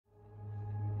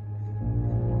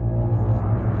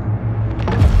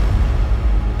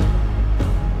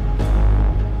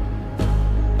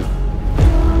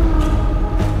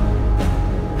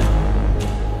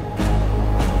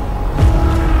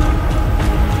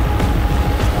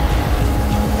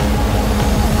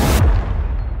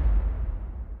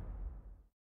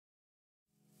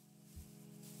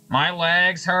My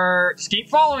legs hurt. Just keep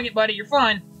following it, buddy. You're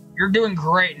fine. You're doing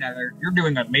great, Nether. You're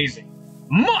doing amazing.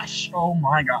 Mush! Oh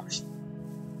my gosh.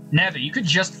 Nether, you could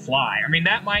just fly. I mean,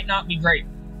 that might not be great.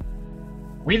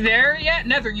 We there yet?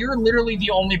 Nether, you're literally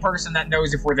the only person that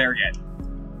knows if we're there yet.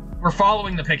 We're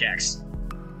following the pickaxe.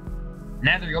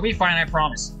 Nether, you'll be fine, I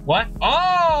promise. What?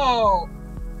 Oh!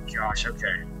 Gosh,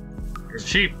 okay. Here's a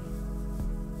sheep.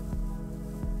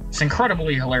 It's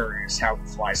incredibly hilarious how the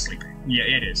fly's sleeping. Yeah,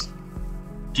 it is.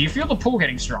 Do you feel the pool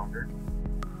getting stronger?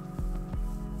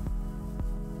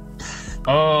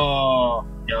 Oh,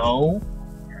 no.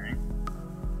 Okay.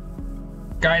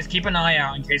 Guys, keep an eye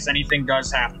out in case anything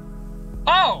does happen.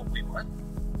 Oh! Wait, what?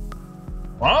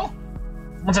 Hello?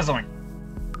 Someone said something.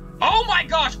 Oh my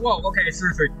gosh! Whoa, okay, it's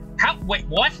 3-3. How? Wait,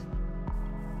 what?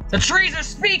 The trees are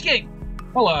speaking!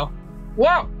 Hello.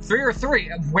 Whoa,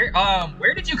 303.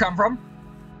 Where did you come from?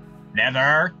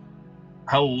 Nether.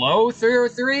 Hello,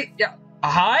 303? Yeah.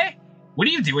 Hi? What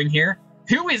are you doing here?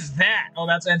 Who is that? Oh,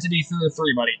 that's Entity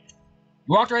 303, buddy.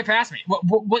 You walked right past me.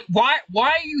 Why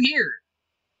are you here?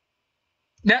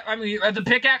 I mean, the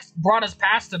pickaxe brought us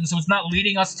past him, so it's not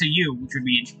leading us to you, which would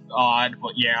be odd,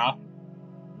 but yeah.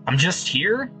 I'm just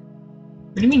here?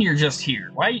 What do you mean you're just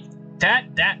here? Why?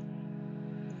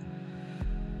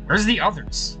 Where's the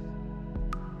others?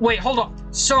 Wait, hold on.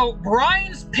 So,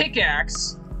 Brian's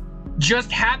pickaxe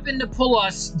just happened to pull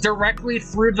us directly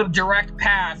through the direct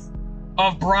path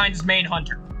of Brian's main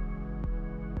hunter.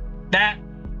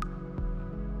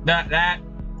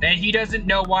 And he doesn't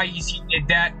know why he did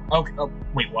that. Okay, oh,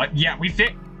 wait, what? Yeah,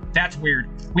 that's weird.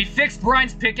 We fixed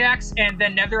Brian's pickaxe, and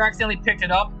then Nether accidentally picked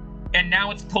it up, and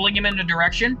now it's pulling him in a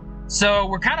direction. So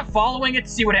we're kind of following it to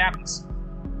see what happens.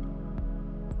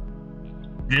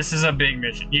 This is a big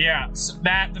mission. Yeah, so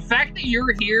the fact that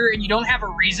you're here and you don't have a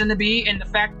reason to be, and the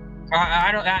fact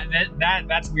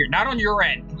that's weird. Not on your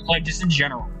end, like just in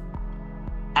general.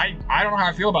 I don't know how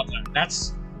I feel about that.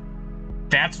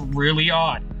 That's really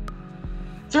odd.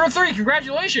 303,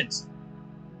 congratulations!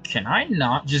 Can I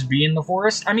not just be in the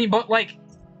forest? I mean, but like,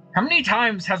 how many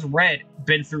times has Red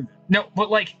been through that? No, but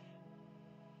like,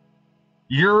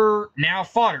 you're now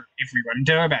fodder if we run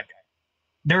into a bad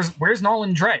guy. Where's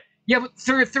Nolan Dread? Yeah, but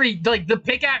 303, like, the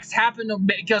pickaxe happened to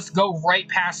make us go right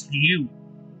past you.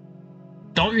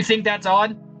 Don't you think that's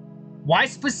odd? Why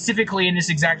specifically in this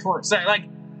exact forest? So, like,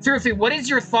 303, what is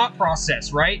your thought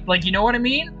process, right? Like, you know what I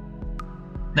mean?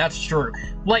 That's true.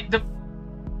 Like,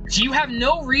 you have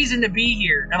no reason to be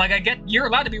here, and like, I get you're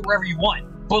allowed to be wherever you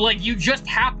want, but like, you just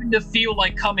happen to feel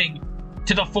like coming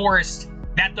to the forest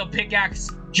that the pickaxe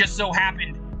just so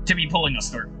happened to be pulling us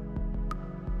through.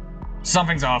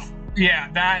 Something's off. Yeah,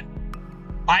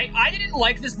 I didn't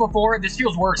like this before. This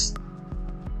feels worse.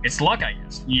 It's luck, I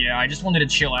guess. Yeah, I just wanted to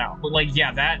chill out, but like,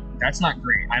 yeah, that's not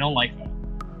great. I don't like that.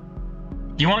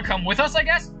 Do you want to come with us, I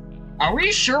guess? Are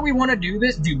we sure we want to do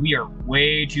this? Dude, we are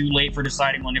way too late for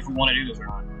deciding on if we want to do this or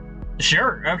not.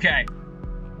 Sure, okay.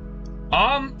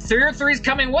 303's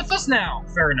coming with us now.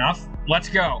 Fair enough. Let's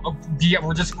go. Oh, yeah,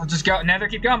 we're just going. Nether,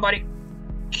 keep going, buddy.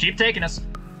 Keep taking us.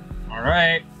 All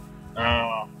right.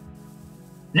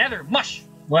 Nether, mush.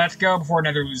 Let's go before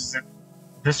Nether loses it.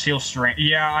 This feels strange.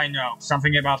 Yeah, I know.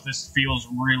 Something about this feels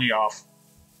really off.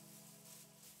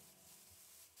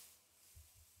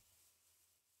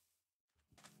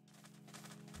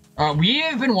 We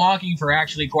have been walking for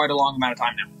actually quite a long amount of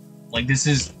time now. Like,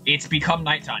 it's become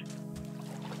nighttime.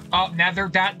 Oh, Nether,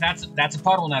 that's a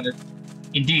puddle, Nether.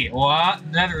 Indeed. What?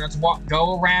 Nether, let's walk.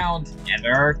 Go around.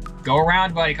 Nether, go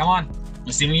around, buddy. Come on.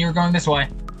 Assuming you're going this way.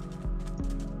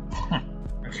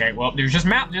 Okay, well, there's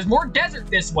more desert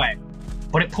this way.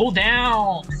 But it pulled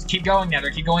down. Just keep going,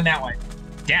 Nether. Keep going that way.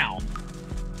 Down.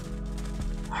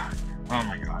 Oh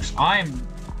my gosh.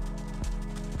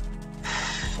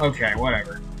 Okay,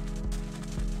 whatever.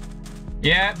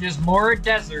 Yeah, there's more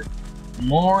desert.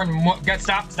 More and more.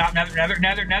 Stop, Nether, stop,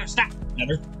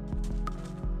 Nether.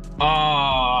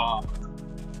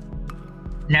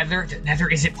 Nether,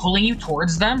 is it pulling you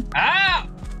towards them? Ah!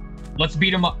 Let's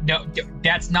beat them up. No,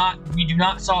 we do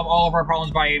not solve all of our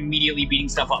problems by immediately beating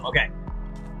stuff up. Okay.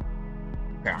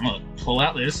 Okay, I'm gonna pull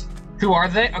out this. Who are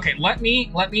they? Okay, let me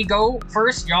go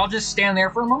first. Y'all just stand there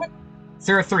for a moment.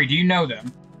 303, do you know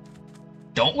them?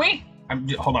 Don't we?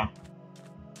 Hold on.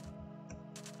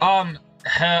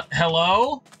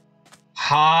 Hello?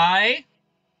 Hi?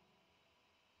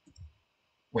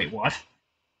 Wait, what?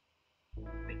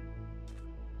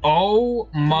 Oh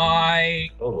my...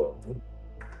 Hello.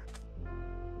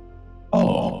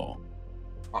 Oh.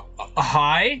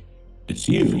 Hi? It's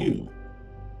you.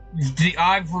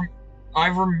 I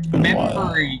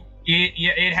remember it.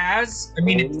 Yeah, it has. I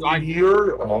mean,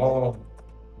 you're. Oh.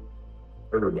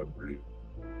 I remember you.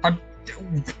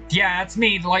 Yeah, that's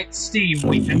me, Light Steve. So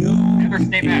Wait, you Nether,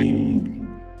 stay back.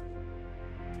 came-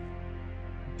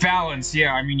 Balance,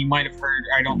 yeah, I mean, you might have heard.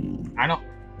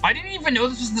 I didn't even know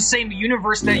this was the same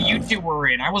universe that you two were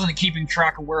in. I wasn't keeping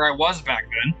track of where I was back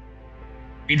then.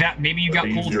 Maybe you got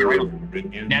These pulled are through.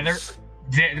 minions. Nether,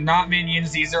 they're not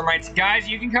minions, these are my... Guys,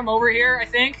 you can come over here, I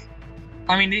think.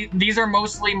 I mean, these are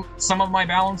mostly some of my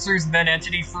balancers, then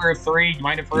Entity for 3. You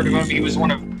might have heard of him. He was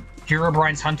one of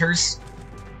Herobrine's hunters.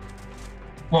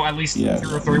 Well, at least Yes.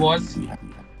 3 was.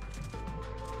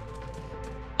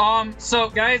 So,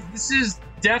 guys, this is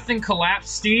Death and Collapse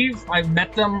Steve. I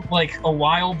met them, like, a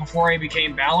while before I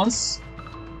became Balance.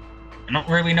 I don't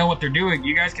really know what they're doing.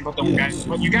 You guys can put them, Yes.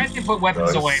 you guys can put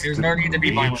weapons away. There's no need to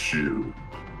be violent. You.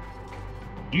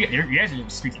 You guys are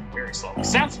speaking very slow.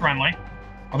 Sounds friendly.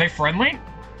 Are they friendly?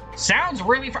 Sounds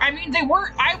really... I mean, they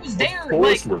weren't... I was there, Of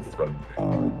course like... we're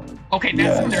friendly. Okay,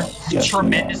 that's when Yes, they're yes,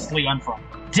 tremendously unfriendly.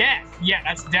 Death! Yeah,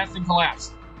 that's Death and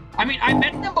Collapse. I mean, I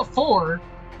met them before,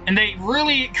 and they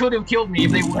really could have killed me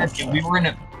if they would have killed me.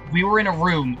 We were in a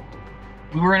room.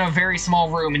 We were in a very small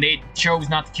room, and they chose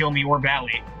not to kill me or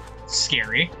Bally.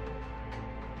 Scary.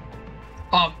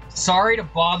 Sorry to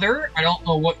bother. I don't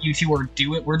know what you two are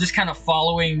doing. We're just kind of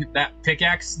following that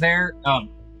pickaxe there.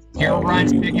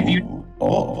 Herobrine's pick.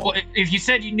 If you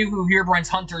said you knew who Herobrine's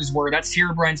hunters were, that's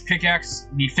Herobrine's pickaxe.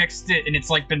 He fixed it, and it's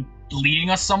like been leading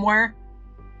us somewhere.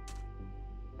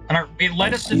 And it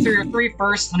led us to 3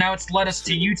 first, and now it's led us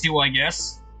to you two, I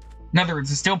guess. In other words,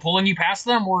 is it still pulling you past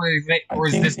them, or is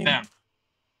this them?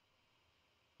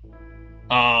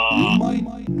 You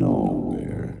might know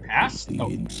where Past? it Oh.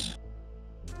 leads.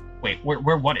 Wait,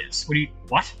 where what is?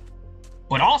 What?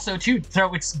 But also, too,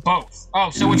 so it's both. Oh,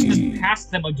 so it's just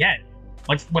past them again.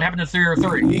 Like, what happened to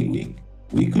 303?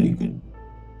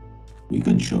 We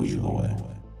could show you the way.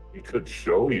 We could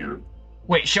show you.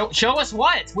 Wait, show us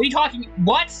what? What are you talking...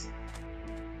 What?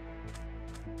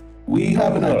 We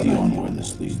have an idea on where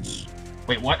this leads.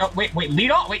 Wait, what? Oh, wait,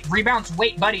 lead on. Wait, rebounds.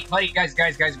 Wait, buddy, guys,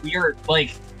 we are,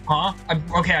 like, huh?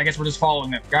 Okay, I guess we're just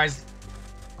following them. Guys,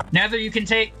 Nether, you can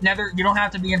take... Nether, you don't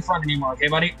have to be in front anymore, okay,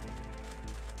 buddy?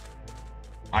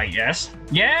 I guess.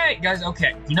 Yay, guys,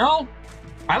 okay. You know,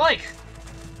 I like...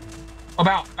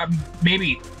 About,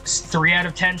 maybe 3 out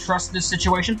of 10 trust this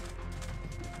situation.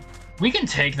 We can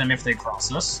take them if they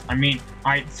cross us. I mean,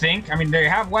 they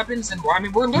have weapons, and, I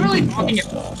mean, we're literally talking...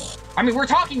 I mean, we're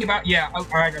talking about... Yeah,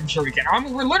 I'm sure we can. I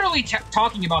mean, we're literally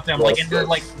talking about them, like, and they're,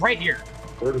 like, right here.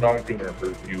 We're not gonna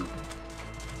hurt you.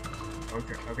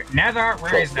 Okay. Nether,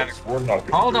 where is Nether? We're not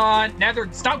gonna Hold hurt on, Nether,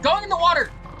 stop going in the water!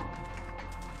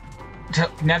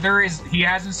 Nether he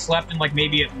hasn't slept in, like,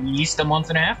 maybe at least a month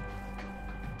and a half.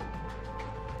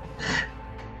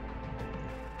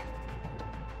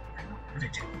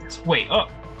 Wait, oh,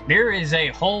 there is a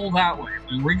hole that way.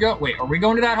 Wait, are we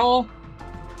going to that hole?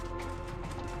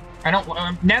 I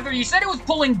don't, Nether, you said it was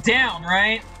pulling down,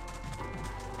 right?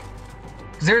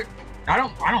 Is there, I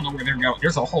don't know where they're going.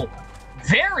 There's a hole.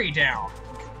 Very down.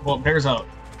 Well, there was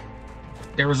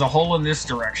a hole in this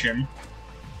direction.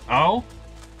 Oh?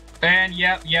 And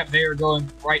yep, they are going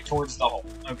right towards the hole.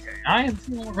 Okay, I have a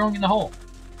feeling we're going in the hole.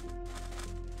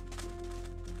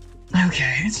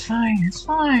 Okay, it's fine.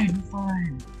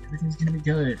 Everything's gonna be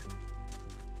good.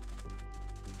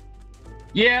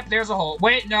 Yep, there's a hole.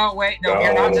 Wait, no, we're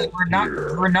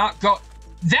not going.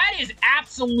 That is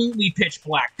absolutely pitch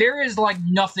black. There is, like,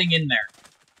 nothing in there.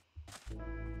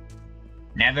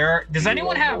 Nether, does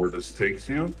anyone have... where this takes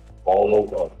you?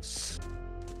 Follow us.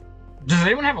 Does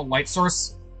anyone have a light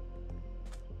source?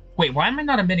 Wait, why am I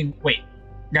not emitting... Wait,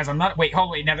 guys, I'm not... Wait,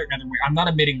 Nether, wait, I'm not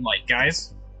emitting light,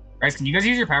 guys. Guys, can you guys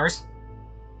use your powers?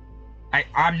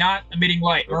 I'm not emitting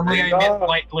light. Normally I emit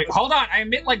light... Like, hold on, I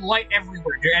emit, like, light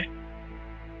everywhere, dude. And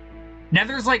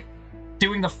Nether's, like,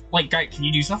 doing the... Like, guy, can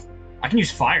you do stuff? I can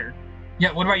use fire.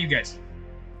 Yeah, what about you guys?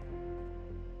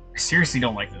 I seriously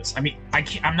don't like this. I mean,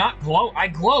 I'm not glow... I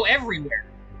glow everywhere.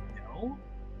 No?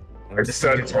 I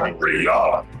said hurry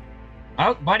up.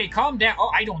 Oh, buddy, calm down.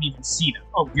 Oh, I don't even see them.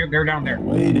 Oh, they're down there.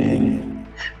 Waiting.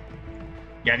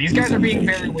 Yeah, these guys are being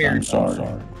very weird. I'm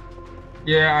sorry.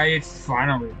 Yeah, it's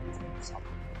finally.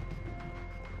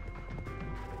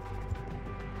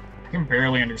 I can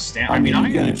barely understand. I mean,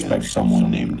 I can expect someone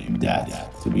named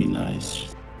Death to be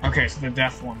nice. Okay, so the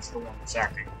deaf one's the one that's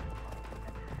acting.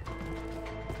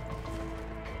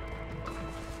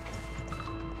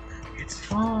 It's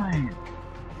fine.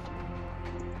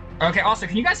 Okay, also,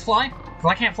 can you guys fly?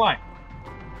 Because I can't fly.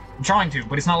 I'm trying to,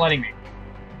 but it's not letting me.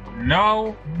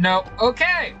 No.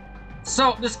 Okay!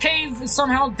 So, this cave is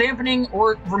somehow dampening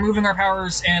or removing our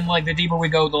powers, and, like, the deeper we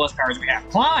go, the less powers we have.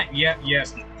 Climb! Yeah,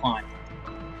 yes, climb.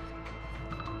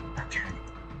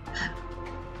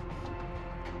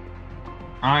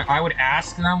 I would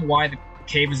ask them why the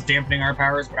cave is dampening our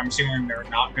powers, but I'm assuming they're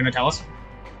not going to tell us.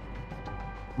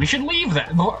 We should leave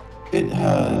that. It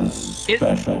has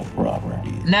special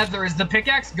properties. Nether, is the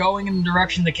pickaxe going in the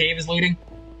direction the cave is leading?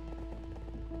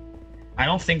 I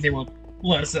don't think they will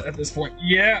let us at this point.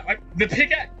 Yeah, the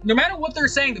pickaxe, no matter what they're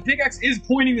saying, the pickaxe is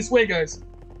pointing this way, guys.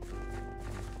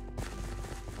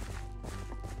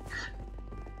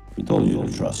 We told you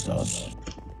to trust us.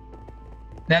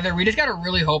 Nether, we just gotta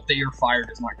really hope that your fire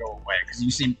does not go away, because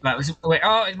you seem that was wait.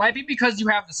 Oh, it might be because you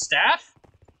have the staff.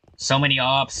 So many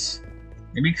ups.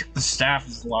 Maybe the staff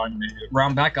is allowing me to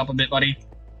round back up a bit, buddy.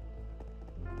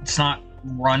 Let's not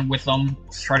run with them.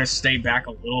 Let's try to stay back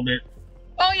a little bit.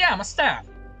 Oh yeah, my staff.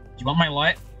 Do you want my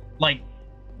light? Like,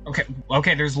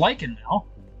 okay. There's lichen now.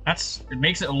 It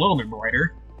makes it a little bit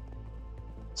brighter.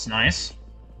 It's nice.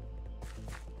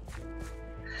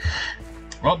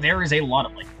 Well, there is a lot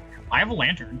of light. I have a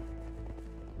lantern.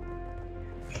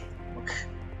 Look.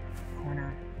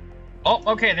 Corner. Oh,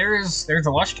 okay, there's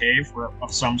a lush cave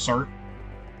of some sort.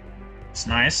 It's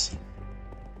nice.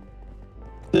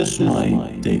 This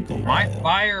might take a while. My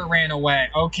fire ran away.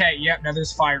 Okay, yep, now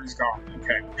there's fire's gone.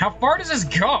 Okay. How far does this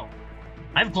go?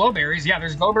 I have glowberries. Yeah,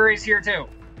 there's glowberries here too.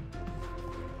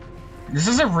 This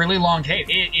is a really long cave.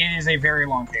 It is a very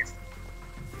long cave.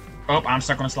 Oh, I'm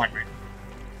stuck on a stalagmite.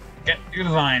 Get through the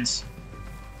vines.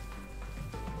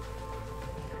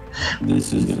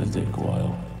 This is gonna take a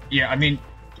while. Yeah, I mean,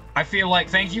 I feel like,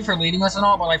 thank you for leading us and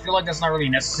all, but I feel like that's not really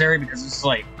necessary because it's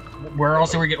like, where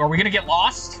else are we gonna get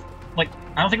lost? Like,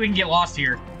 I don't think we can get lost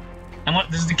here. And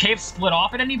what, does the cave split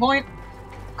off at any point?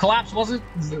 Collapse,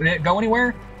 did it go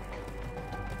anywhere?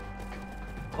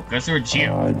 Oh, goes through a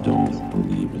gym. I don't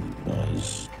believe it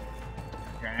does.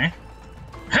 Okay.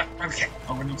 Okay,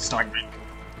 over to the stalagmite.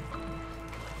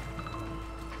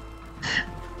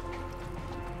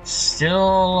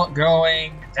 Still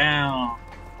going down.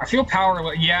 I feel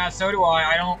powerless. Yeah, so do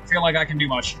I. I don't feel like I can do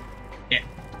much. Yeah.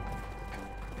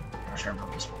 Gosh, I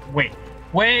remember this one.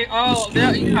 Wait. Oh,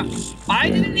 yeah.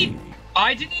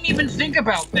 I didn't even think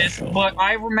about this, but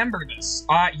I remember this.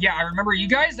 Yeah, I remember you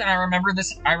guys, and I remember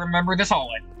this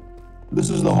hallway. This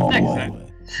is the hallway.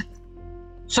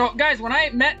 So, guys, when I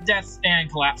met Death and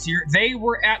Collapse here, they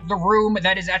were at the room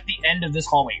that is at the end of this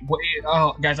hallway.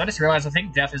 Oh, guys, I just realized I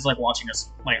think Death is, like, watching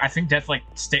us. Like, I think Death, like,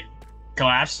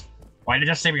 Collapse? Why did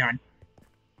Death stay behind?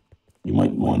 You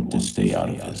might want to stay out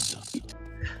of this.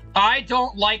 I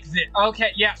don't like this.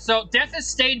 Okay, yeah, so Death has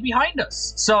stayed behind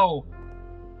us. So,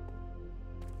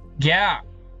 yeah.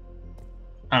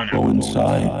 Oh, no. Go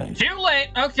inside. Too late.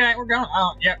 Okay, we're going.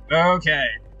 Oh, yeah, okay.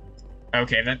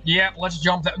 Okay, then, yeah, let's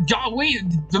jump that.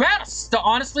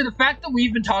 Honestly, the fact that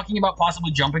we've been talking about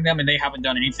possibly jumping them and they haven't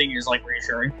done anything is, like,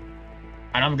 reassuring.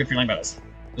 I don't have a good feeling about this.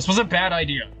 This was a bad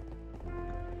idea.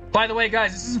 By the way,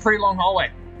 guys, this is a pretty long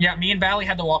hallway. Yeah, me and Bally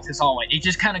had to walk this hallway. It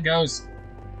just kind of goes.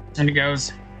 And it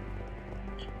goes.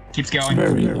 Keeps going.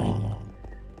 It's very long.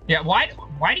 Yeah, why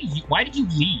did you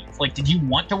leave? Like, did you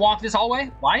want to walk this hallway?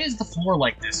 Why is the floor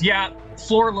like this? Yeah,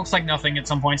 floor looks like nothing at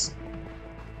some points.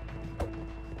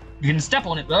 You can step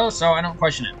on it, though, so I don't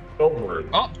question it. Don't worry.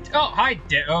 Oh, hi,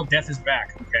 Death is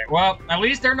back. Okay, well, at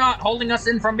least they're not holding us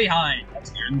in from behind.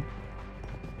 That's good.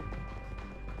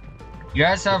 You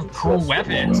guys have cool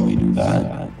weapons. When we do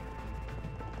that.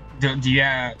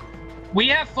 Yeah. We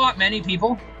have fought many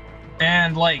people,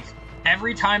 and, like,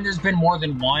 every time there's been more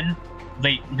than one,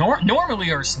 they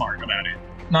normally are smart about it.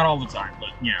 Not all the time, but,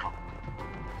 you know.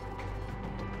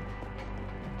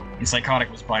 And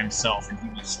Psychotic was by himself, and he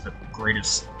was the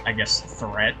greatest, I guess,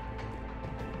 threat.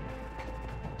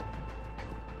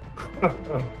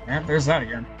 Yeah, there's that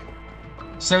again.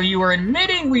 So you were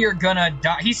admitting we are gonna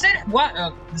die. He said, what?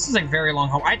 This is a very long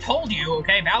haul. I told you,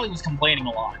 okay? Valley was complaining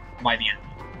a lot by the end.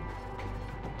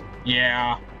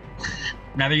 Yeah.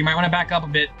 Nether, you might want to back up a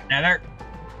bit. Nether.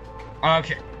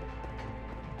 Okay.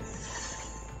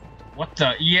 What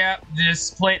the? Yeah, this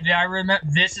place. I remember.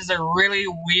 This is a really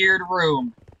weird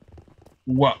room.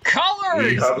 What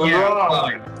colors?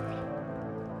 Yeah.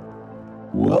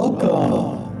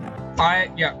 Welcome.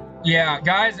 Yeah,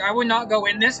 guys, I would not go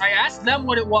in this. I asked them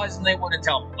what it was, and they wouldn't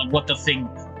tell me. Like, what that is,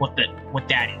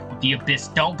 what the abyss.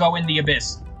 Don't go in the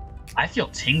abyss. I feel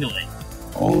tingling.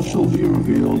 All shall be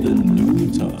revealed in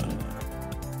due time.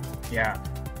 Yeah.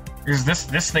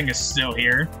 This thing is still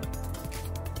here.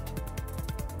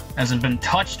 Hasn't been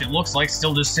touched, it looks like,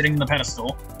 still just sitting in the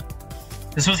pedestal.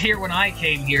 This was here when I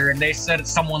came here, and they said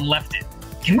someone left it.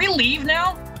 Can we leave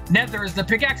now? Nether, is the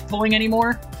pickaxe pulling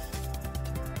anymore?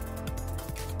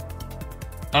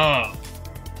 Oh.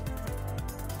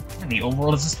 What in the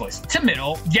overworld is this place? To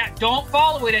middle. Yeah, don't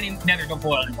follow it any. Nether, don't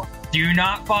follow it anymore. Do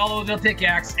not follow the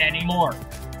pickaxe anymore.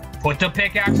 Put the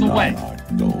pickaxe Do away.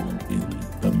 not go in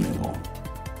the middle.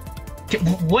 Okay,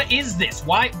 what is this?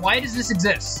 Why does this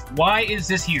exist? Why is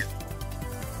this here?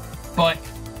 But,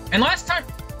 and last time,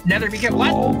 Nether, be careful.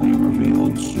 All be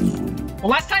revealed soon. Well,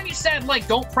 last time you said, like,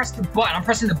 don't press the button. I'm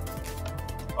pressing the...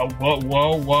 Oh,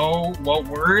 whoa,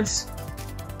 words?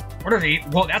 What are these?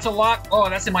 Whoa, that's a lot. Oh,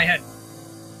 that's in my head.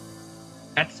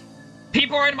 That's...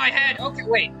 People are in my head. Okay,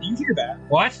 wait, do you hear that?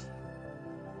 What?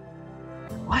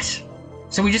 What?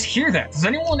 So we just hear that. Does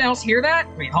anyone else hear that?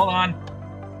 Wait, hold on.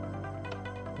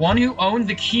 One who owned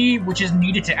the key which is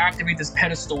needed to activate this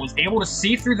pedestal is able to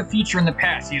see through the future in the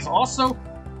past. He is also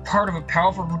part of a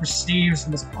powerful group of Steves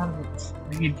and is part of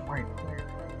a lead. Right.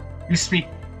 You speak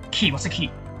key. What's a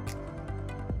key?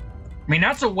 I mean,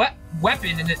 that's a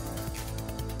weapon, and it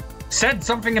said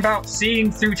something about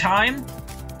seeing through time.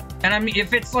 And I mean,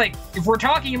 if it's like, if we're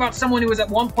talking about someone who was at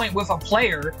one point with a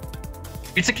player,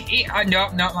 it's a key. No,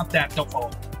 not that. Don't follow.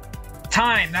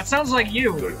 Time. That sounds like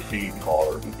you. The key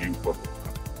card.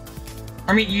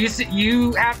 I mean,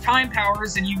 you have time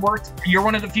powers, and you're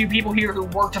one of the few people here who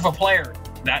worked with a player.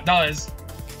 That does.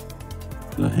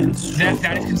 The hints.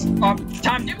 That is.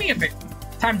 Tom, do me a favor.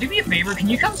 Tom, do me a favor. Can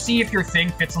you come see if your thing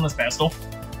fits on this pedestal?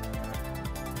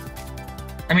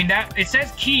 I mean, that it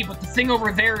says key, but the thing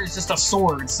over there is just a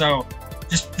sword. So,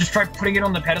 just try putting it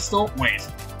on the pedestal. Wait.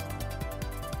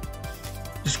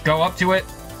 Just go up to it.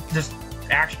 Just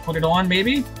actually put it on,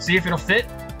 maybe. See if it'll fit.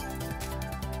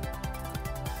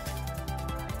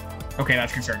 Okay,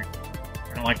 that's concerning.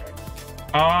 I don't like that.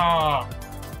 I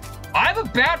have a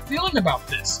bad feeling about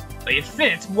this. It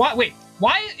fits. Wait,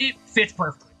 why it fits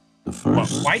perfectly? The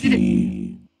first Why did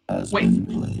key has been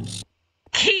placed.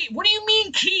 Key? What do you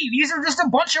mean key? These are just a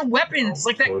bunch of weapons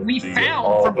like that we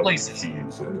found from places.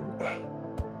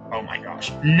 Oh my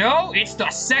gosh. No, it's the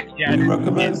second. Yeah, We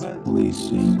recommend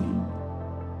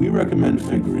placing. We recommend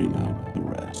figuring out the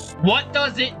rest. What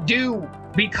does it do?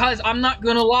 Because I'm not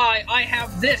gonna lie, I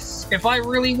have this. If I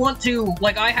really want to,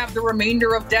 like, I have the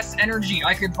remainder of Death's energy.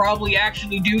 I could probably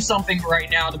actually do something right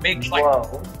now to make, like,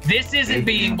 this isn't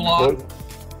being blocked.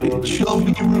 It shall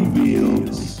be revealed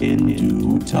in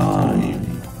due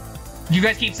time. You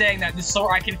guys keep saying that. This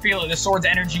sword, I can feel it. The sword's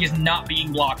energy is not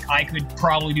being blocked. I could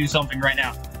probably do something right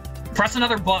now. Press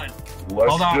another button.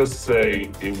 Let's just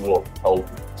say it will help.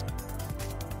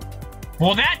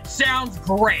 Well, that sounds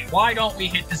great. Why don't we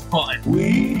hit this button?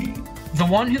 The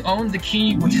one who owned the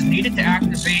key which is needed to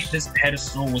activate this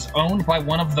pedestal was owned by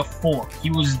one of the four.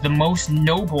 He was the most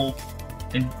noble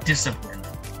and disciplined.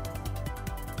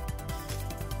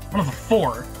 One of the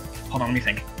four? Hold on, let me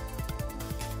think.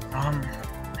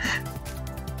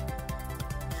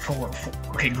 Four.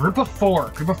 Okay, group of four.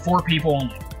 Group of four people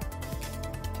only.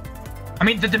 I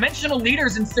mean, the dimensional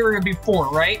leaders in theory would be four,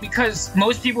 right? Because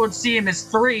most people would see him as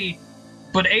three,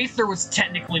 but Aether was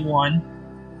technically one.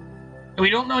 We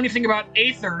don't know anything about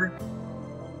Aether.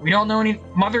 We don't know any...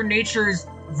 Mother Nature is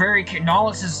very...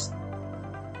 Nolus is...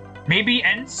 Maybe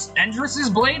Endress's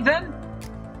blade, then?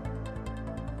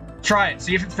 Try it.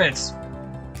 See if it fits.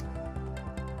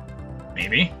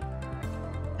 Maybe.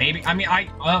 Maybe. I mean,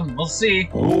 we'll see.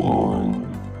 Go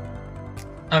on.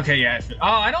 Okay, yeah. It fit. Oh,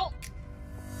 I don't...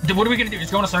 What are we gonna do?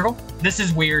 Just go in a circle? This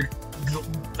is weird.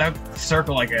 That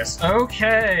circle, I guess.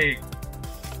 Okay.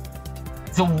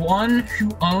 The one who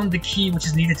owned the key which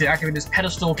is needed to activate this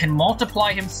pedestal can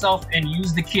multiply himself and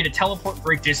use the key to teleport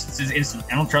great distances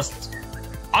instantly. I don't trust this.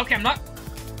 Okay, I'm not...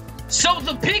 So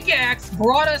the pickaxe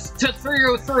brought us to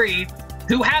 303,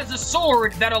 who has a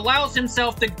sword that allows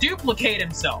himself to duplicate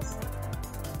himself.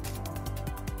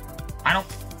 I don't...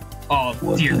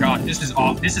 Oh, dear God. This is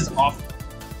awful. This is awful.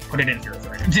 Put it in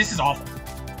 303. This is awful.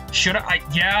 Should I...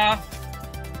 Yeah.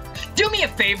 Do me a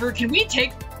favor. Can we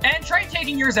take... And try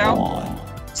taking yours out.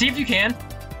 See if you can.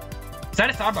 Is that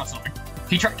a thought about something? Can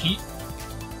you try...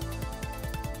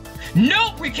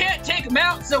 Nope, we can't take them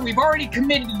out, so we've already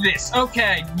committed to this.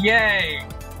 Okay, yay.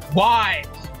 Why?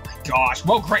 Oh my gosh.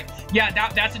 Well, great. Yeah,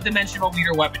 that's a dimensional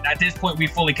leader weapon. At this point, we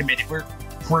fully committed. We're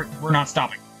not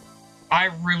stopping. I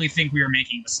really think we are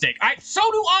making a mistake. So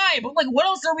do I, but like, what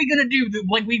else are we gonna do?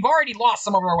 Like, we've already lost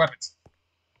some of our weapons.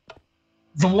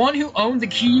 The one who owned the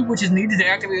key which is needed to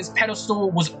activate this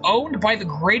pedestal was owned by the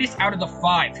greatest out of the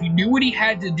five. He knew what he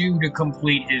had to do to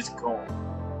complete his goal.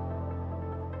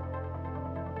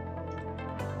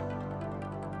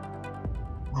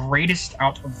 Greatest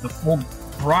out of the four.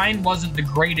 Brian wasn't the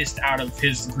greatest out of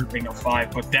his grouping of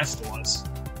five, but Dest was.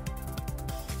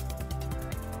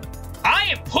 I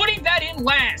am putting that in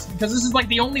last, because this is like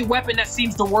the only weapon that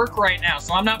seems to work right now,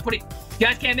 so I'm not putting... You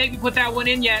guys can't make me put that one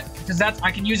in yet, because I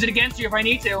can use it against you if I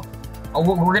need to. Oh,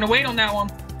 we're gonna wait on that one.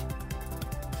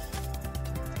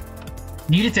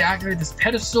 Needed to activate this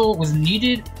pedestal was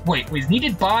needed. Wait, was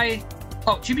needed by.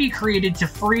 Oh, to be created to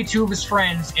free 2 of his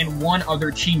friends and 1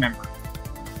 other team member.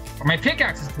 Or my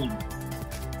pickaxe is pulled.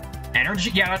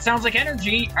 Energy. Yeah, that sounds like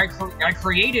energy. I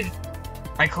created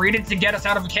to get us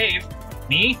out of a cave.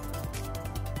 Me?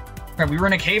 Right, we were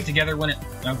in a cave together when it.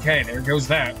 Okay, there goes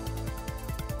that.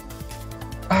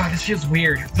 Ah, this feels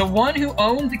weird. The one who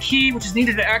owned the key, which is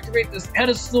needed to activate this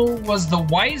pedestal, was the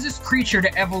wisest creature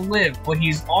to ever live, but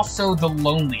he's also the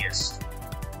loneliest.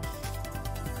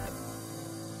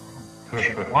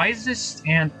 Okay, wisest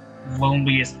and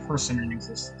loneliest person in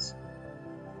existence.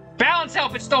 Balance,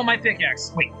 help! It stole my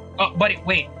pickaxe. Wait, buddy,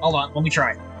 wait, hold on. Let me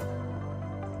try.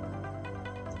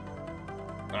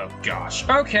 Oh gosh.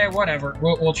 Okay, whatever.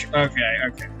 We'll okay.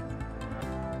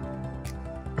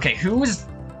 Okay, who is?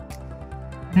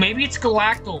 Maybe it's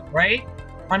Galactal, right?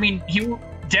 I mean,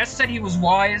 Death said he was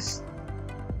wise.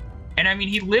 And I mean,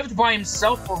 he lived by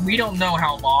himself for we don't know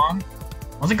how long.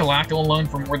 Wasn't Galactal alone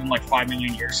for more than like 5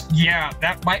 million years? Yeah,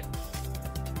 that might...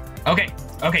 Okay,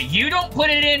 you don't put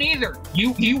it in either.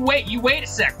 You wait a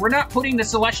sec. We're not putting the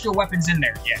celestial weapons in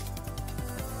there yet.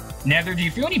 Nether, do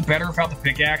you feel any better about the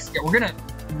pickaxe? Yeah, we're gonna...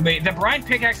 The brine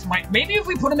pickaxe might... Maybe if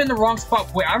we put them in the wrong spot...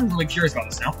 Wait, I'm really curious about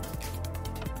this now.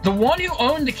 The one who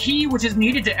owned the key which is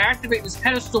needed to activate this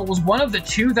pedestal was one of the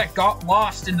 2 that got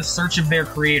lost in the search of their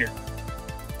creator.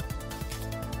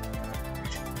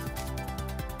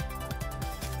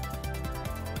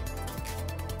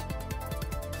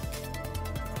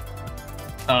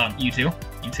 You two.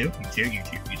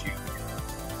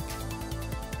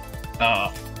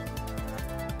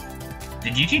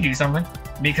 Did you two do something?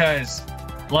 Because,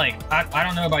 like, I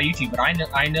don't know about you two, but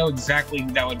I know exactly who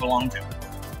that would belong to.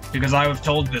 Because I have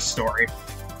told this story.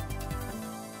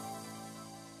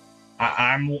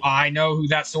 I know who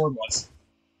that sword was.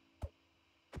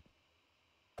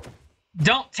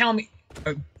 Don't tell me...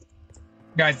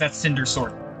 guys, that's Cinder's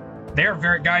sword. They're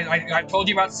very... Guys, I told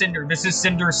you about Cinder. This is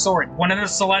Cinder's sword. One of the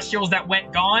Celestials that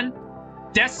went gone.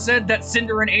 Death said that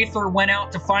Cinder and Aether went out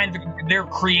to find their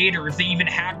creator, if they even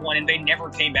had one, and they never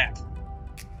came back.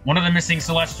 One of the missing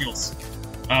Celestials.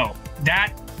 Oh,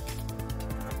 that...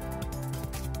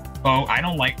 Oh, I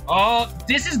don't like... Oh,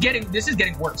 this is getting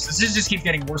worse. This just keeps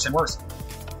getting worse and worse.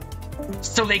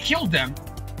 So they killed them.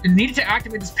 The needed to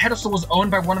activate this pedestal was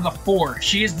owned by one of the 4.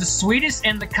 She is the sweetest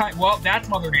and the kind... Well, that's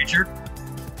Mother Nature.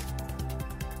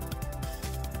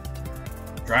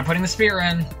 Try putting the spear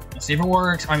in. Let's see if it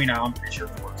works. I mean, no, I'm pretty sure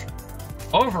it worked.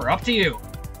 Over, up to you.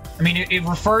 I mean, it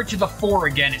referred to the 4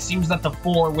 again. It seems that the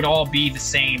 4 would all be the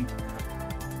same.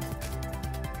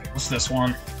 Okay, what's this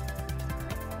one?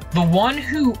 The one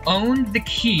who owned the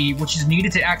key, which is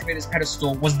needed to activate this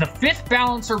pedestal, was the 5th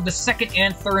balancer of the 2nd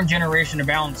and 3rd generation of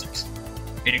balancers.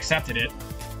 It accepted it.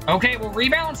 Okay, well,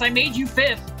 rebalance, I made you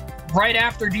 5th right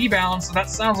after debalance, so that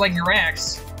sounds like your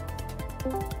ex.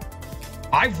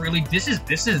 I really, this is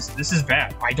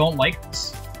bad. I don't like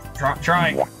this.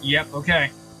 Try. Yep, okay.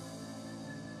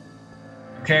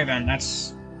 Okay, then,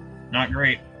 that's not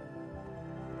great.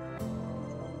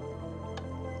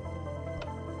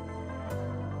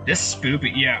 This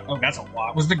spoopy, yeah, oh, that's a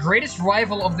lot. Was the greatest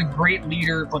rival of the great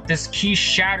leader, but this key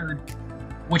shattered,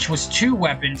 which was 2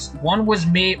 weapons. One was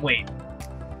made with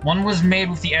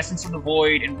the essence of the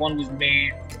void, and one was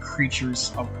made with the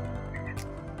creatures of...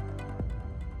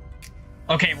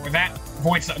 Okay, we're that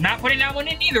void stuff. Not putting that one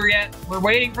in either yet. We're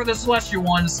waiting for the celestial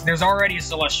ones. There's already a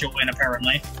celestial in,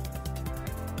 apparently.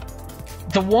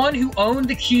 The one who owned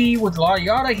the key with yada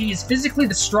yada, he is physically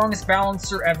the strongest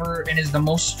balancer ever and is the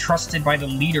most trusted by the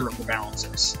leader of the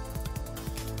balancers.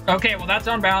 Okay, well that's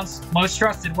unbalanced. Most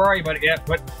trusted, where are you, buddy? Yeah,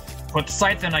 put the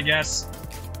scythe in, I guess.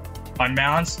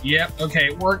 Unbalanced, yep, okay,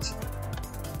 it worked.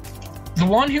 The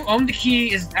one who owned the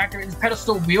key is activating his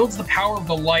pedestal, wields the power of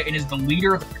the light, and is the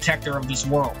leader, the protector of this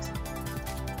world.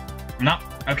 No,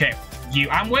 okay,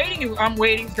 I'm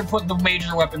waiting to put the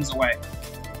major weapons away.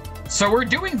 So we're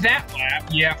doing that lab.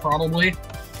 Yeah, probably.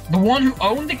 The one who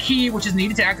owned the key, which is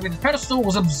needed to activate the pedestal,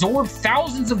 was absorbed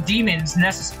thousands of demons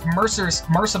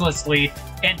mercilessly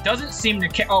and doesn't seem to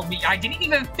care. Oh, I didn't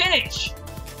even finish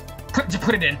to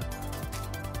put it in.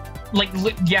 Like,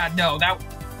 yeah, no, that...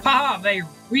 Haha, they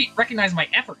recognize my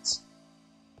efforts.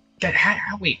 God,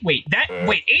 wait,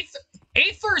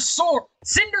 Aether's sword,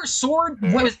 Cinder's sword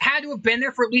had to have been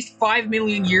there for at least 5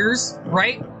 million years,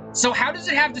 right? So how does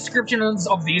it have descriptions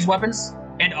of these weapons?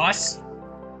 And us?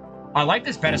 I like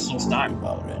this pedestal style.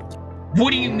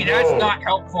 What do you mean? That's not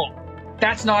helpful.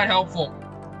 That's not helpful.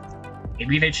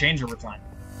 Maybe they change over time.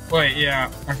 Wait, yeah,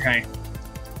 okay.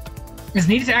 is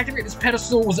needed to activate this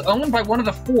pedestal was owned by one of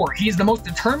the 4. He is the most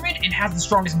determined and has the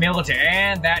strongest military.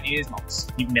 And that is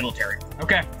military.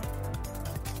 Okay.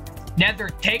 Nether,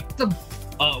 take the...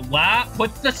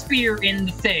 put the spear in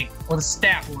the thing. Or the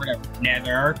staff or whatever.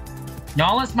 Nether.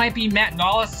 Nollis might be mad.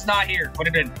 Nollis is not here. Put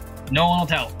it in. No one will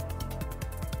tell.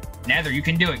 Nether, you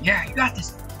can do it. Yeah, you got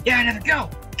this. Yeah, Nether, go.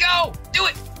 Go! Do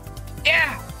it!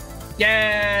 Yeah!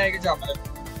 Yay! Good job, Nether.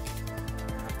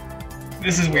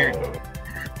 This is weird.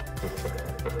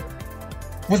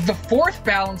 Was the 4th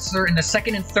balancer in the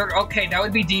 2nd and 3rd? Okay, that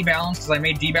would be D-balance, because I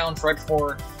made D-balance right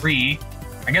before 3.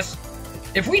 I guess,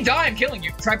 if we die, I'm killing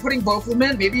you. Try putting both of them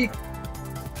in, maybe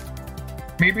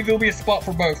there'll be a spot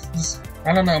for both. Just,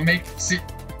 I don't know, see.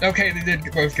 Okay, they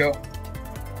did both go.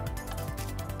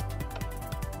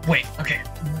 Wait, okay.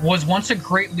 Was once a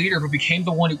great leader, but became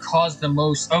the one who caused the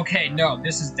most. Okay, no,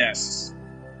 this is Des.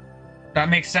 That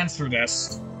makes sense for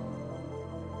this.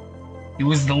 He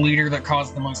was the leader that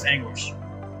caused the most anguish.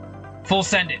 Full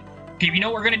send it. Okay, you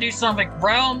know we're gonna do something.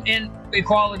 Realm and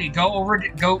equality. Go over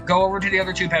to the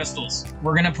other 2 pedestals.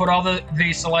 We're gonna put all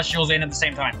the celestials in at the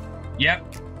same time.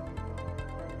 Yep.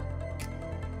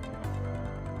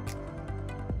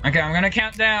 Okay, I'm gonna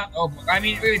count down. Oh, I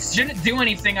mean, it shouldn't do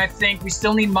anything, I think. We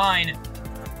still need mine.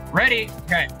 Ready?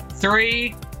 Okay.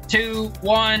 3, 2,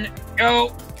 1,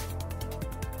 go!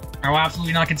 I will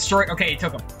absolutely not get destroyed. Okay, he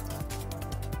took him.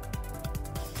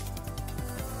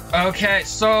 Okay,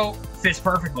 so... fits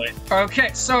perfectly. Okay,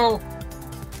 so...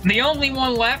 the only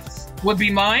one left would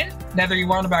be mine. Nether, you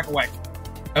want to back away.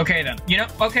 Okay, then.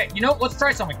 Let's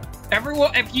try something.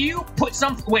 Everyone, if you put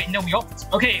some... wait, no, we all...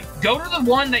 okay, go to the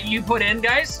one that you put in,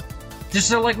 guys. Just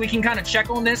so, like, we can kind of check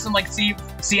on this and, like, see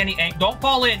any... don't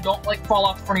fall in. Don't, like, fall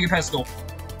off the front of your pedestal.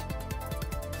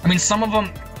 I mean, some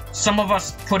of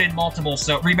us put in multiple,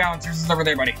 so rebalancers is over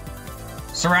there, buddy.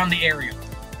 Surround the area.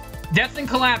 Death and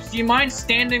Collapse, do you mind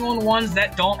standing on ones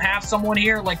that don't have someone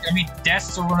here? Like, I mean,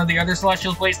 Deaths or one of the other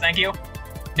Celestials, please? Thank you.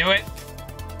 Do it.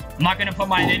 I'm not gonna put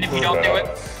mine in if you don't do it.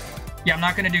 Yeah, I'm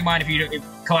not gonna do mine if you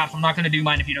don't... Collapse, I'm not gonna do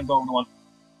mine if you don't go over the one.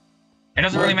 It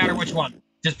doesn't really matter which one.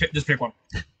 Just pick one.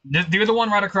 Do the one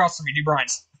right across from me. Do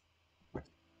Brian's.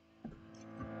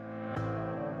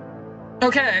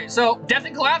 Okay, so Death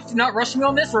and Collapse, do not rush me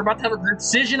on this. We're about to have a group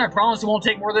decision. I promise it won't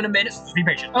take more than a minute, so just be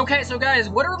patient. Okay, so guys,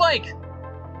 what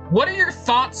are your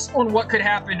thoughts on what could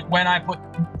happen when I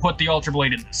put the Ultra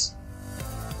Blade in this?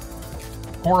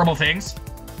 Horrible things.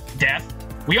 Death.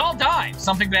 We all die.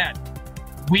 Something bad.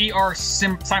 We are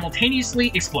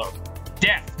simultaneously explode.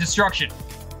 Death. Destruction.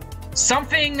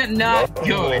 Something not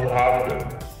good.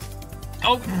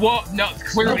 Oh, well, no,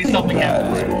 clearly something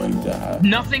happened.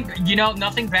 Nothing,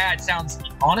 nothing bad sounds...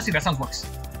 honestly, that sounds worse.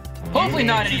 Hopefully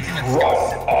not anything that's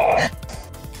disgusting.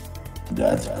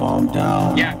 That's calm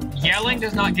down. Yeah, yelling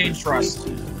does not gain trust.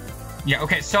 Yeah,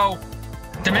 okay, so...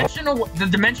 the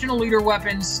dimensional leader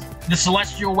weapons, the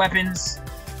celestial weapons,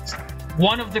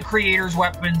 one of the creator's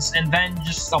weapons, and then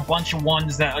just a bunch of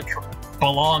ones that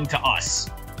belong to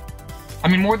us. I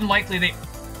mean, more than likely,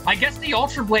 I guess the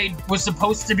Ultra Blade was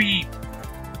supposed to be...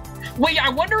 wait, I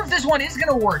wonder if this one is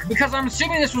gonna work, because I'm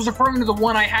assuming this was referring to the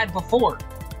one I had before.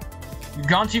 We've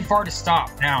gone too far to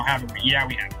stop now, haven't we? Yeah,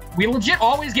 we have. We legit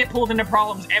always get pulled into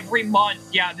problems every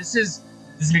month. Yeah, this is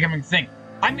becoming a thing.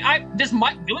 I mean, this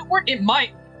might... will it work? It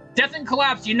might. Death and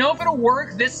Collapse, you know if it'll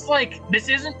work? This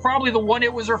isn't probably the one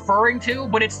it was referring to,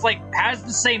 but it's, has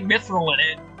the same mithril in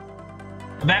it.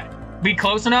 Would that be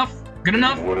close enough? Good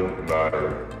enough? It wouldn't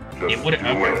matter. Just it wouldn't. do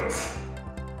Okay. it.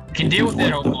 You can deal with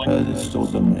it, hopefully. The pedestal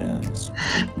demands.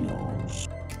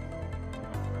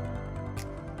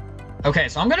 Okay,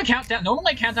 so I'm gonna count down.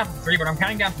 Normally I count down from 3, but I'm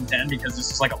counting down from 10 because this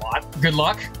is a lot. Good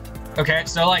luck. Okay,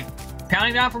 so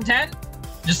counting down from 10.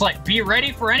 Just be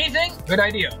ready for anything. Good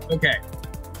idea. Okay.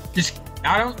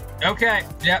 Okay.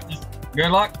 Yeah. Just good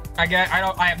luck. I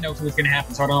have no clue what's gonna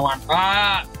happen, so I don't know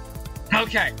why.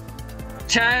 Okay.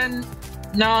 10,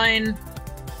 9,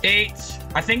 8.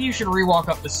 I think you should rewalk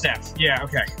up the steps. Yeah.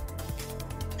 Okay.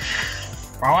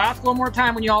 I'll ask one more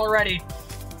time when y'all are ready.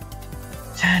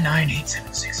 10, 9, 8,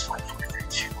 7, 6, 5, 4, 3,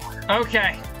 2, 1.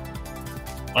 Okay.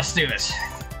 Let's do this.